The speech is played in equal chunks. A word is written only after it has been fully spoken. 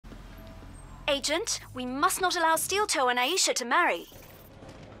Agent, we must not allow Steeltoe and Aisha to marry.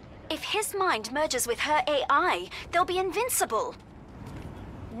 If his mind merges with her AI, they'll be invincible.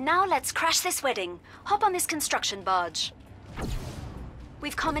 Now let's crash this wedding. Hop on this construction barge.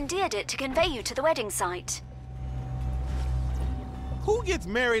 We've commandeered it to convey you to the wedding site. Who gets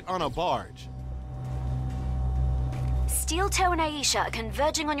married on a barge? Steeltoe and Aisha are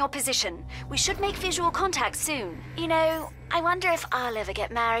converging on your position. We should make visual contact soon. You know, I wonder if I'll ever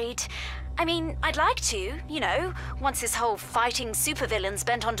get married. I mean, I'd like to, you know, once this whole fighting supervillains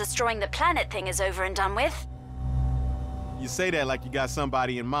bent on destroying the planet thing is over and done with. You say that like you got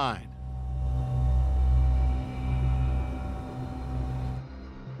somebody in mind.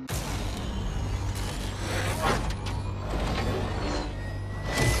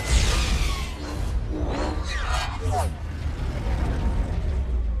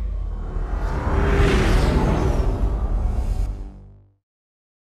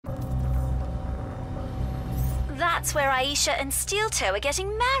 That's where Aisha and Steeltoe are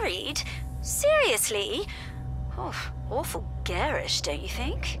getting married? Seriously? Oh, awful garish, don't you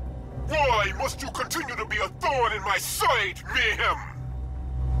think? Why must you continue to be a thorn in my side, Mayhem?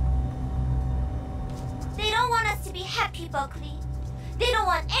 They don't want us to be happy, Buckley. They don't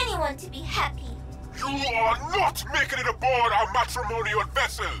want anyone to be happy. You are not making it aboard our matrimonial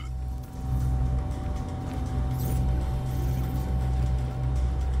vessel!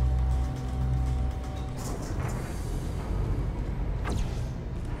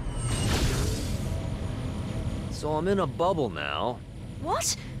 So I'm in a bubble now.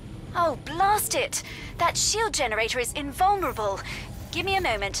 What? Oh, blast it! That shield generator is invulnerable. Give me a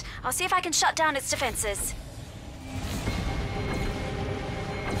moment. I'll see if I can shut down its defenses.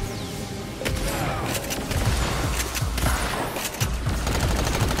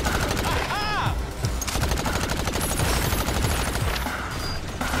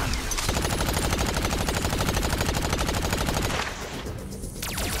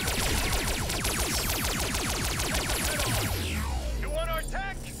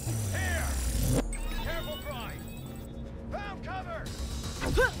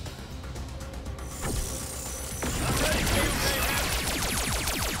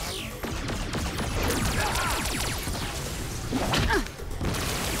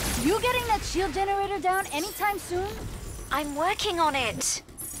 You getting that shield generator down anytime soon? I'm working on it.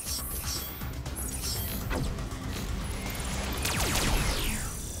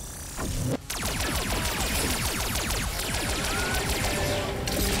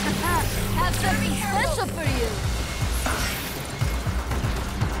 Have something special for you.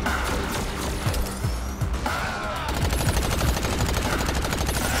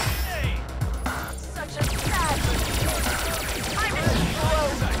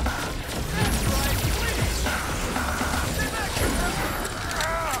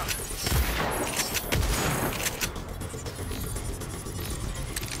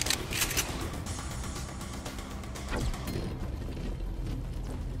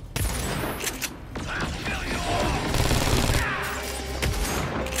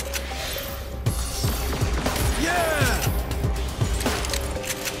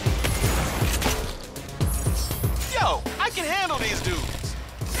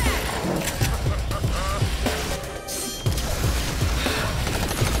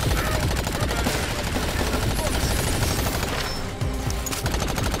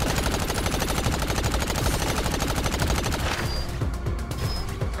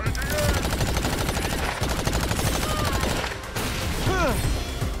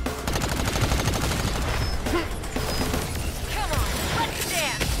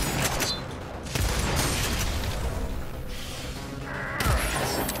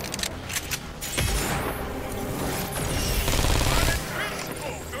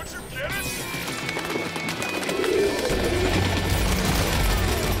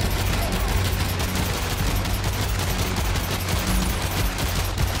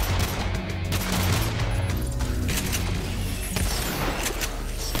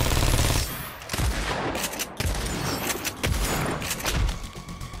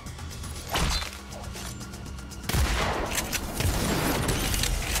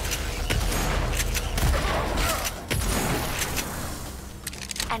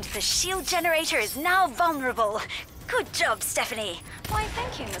 And the shield generator is now vulnerable. Good job, Stephanie. Why,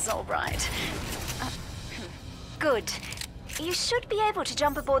 thank you, Miss Albright. Good. You should be able to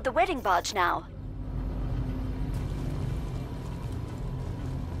jump aboard the wedding barge now.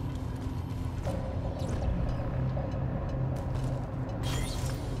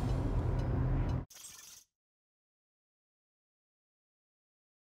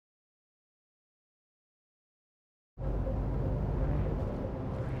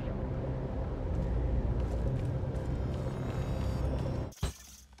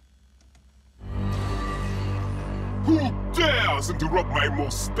 else interrupt my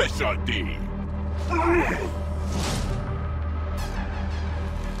most special day.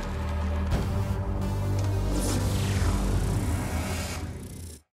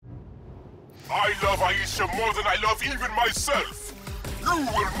 I love Aisha more than I love even myself. You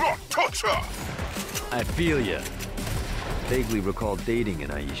will not touch her. I feel ya. Vaguely recall dating an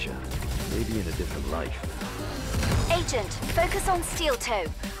Aisha. Maybe in a different life. Agent, focus on Steeltoe.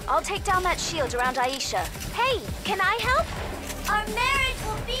 I'll take down that shield around Aisha. Hey, can I help? Our marriage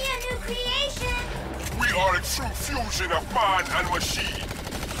will be a new creation. We are a true fusion of man and machine.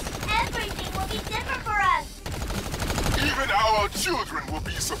 Everything will be different for us. Even our children will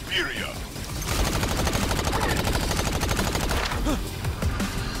be superior.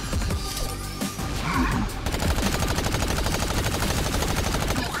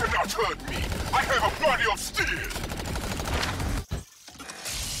 You cannot hurt me. I have a body of steel.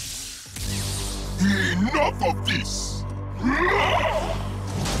 Enough of this. Hands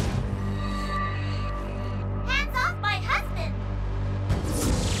off my husband.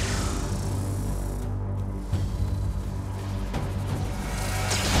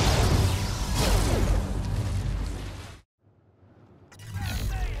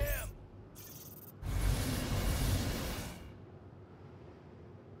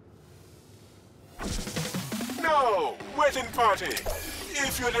 No, wedding party.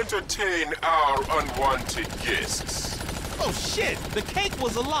 If you'll entertain our unwanted guests. Oh shit! The cake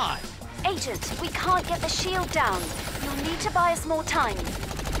was alive! Agent, we can't get the shield down. You'll need to buy us more time.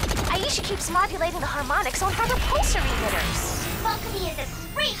 Aisha keeps modulating the harmonics on her repulsor emitters. Buckley is a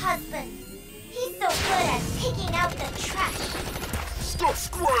great husband. He's so good at picking out the trash. Stop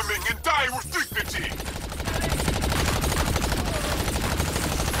squirming and die with dignity.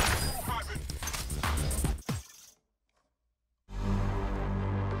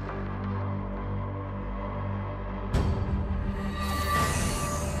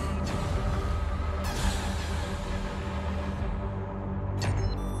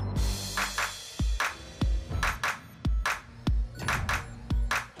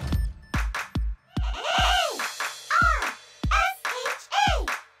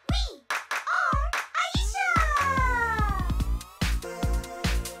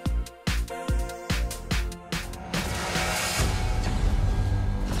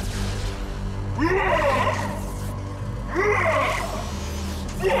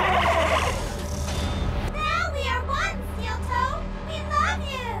 Now we are one, Steeltoe. We love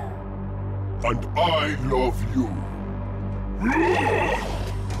you. And I love you.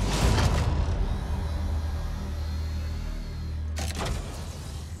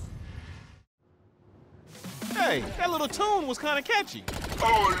 Hey, that little tune was kinda catchy.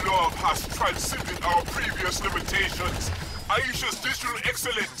 Our love has transcended our previous limitations. Aisha's digital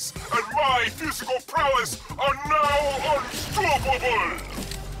excellence and my physical prowess are now unstoppable!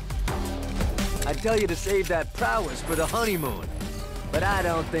 I tell you to save that prowess for the honeymoon. But I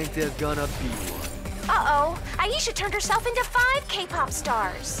don't think there's gonna be one. Uh-oh, Aisha turned herself into 5 K-pop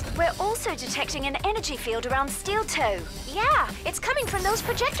stars. We're also detecting an energy field around Steeltoe. Yeah, it's coming from those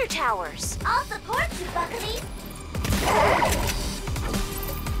projector towers. I'll support you, Buckley.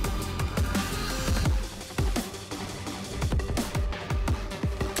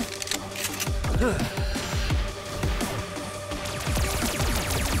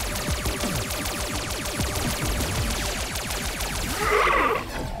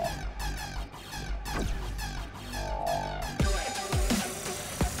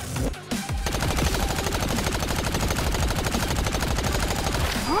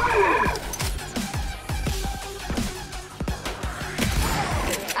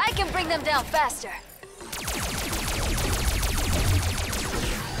 I can bring them down faster.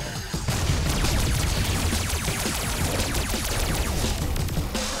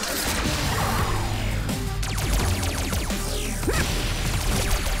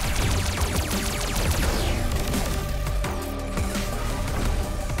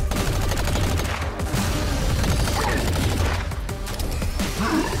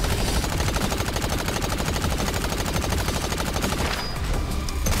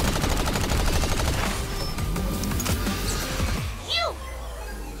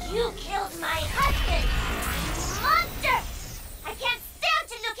 You killed my husband! Monster! I can't stand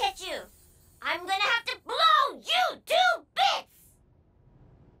to look at you! I'm gonna have to blow you to bits!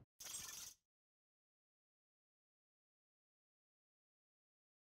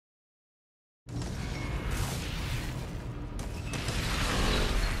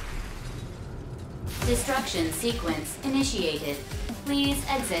 Destruction sequence initiated. Please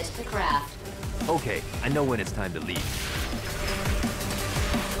exit the craft. Okay, I know when it's time to leave.